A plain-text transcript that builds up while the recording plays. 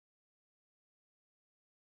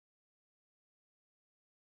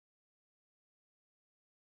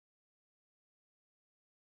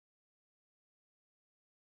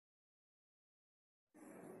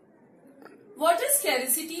Water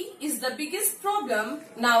scarcity is the biggest problem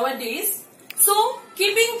nowadays. So,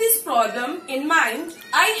 keeping this problem in mind,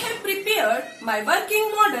 I have prepared my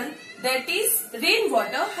working model, that is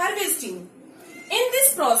rainwater harvesting. In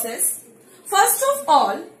this process, first of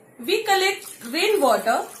all, we collect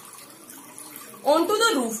rainwater onto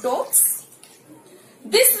the rooftops.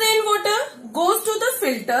 This rainwater goes to the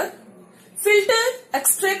filter. Filter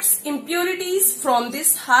extracts impurities from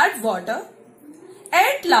this hard water.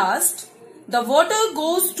 At last, the water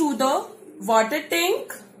goes to the water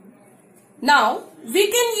tank. Now,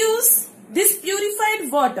 we can use this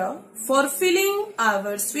purified water for filling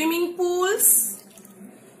our swimming pools,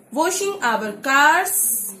 washing our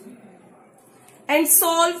cars, and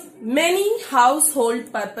solve many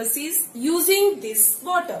household purposes using this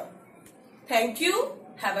water. Thank you.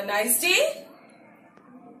 Have a nice day.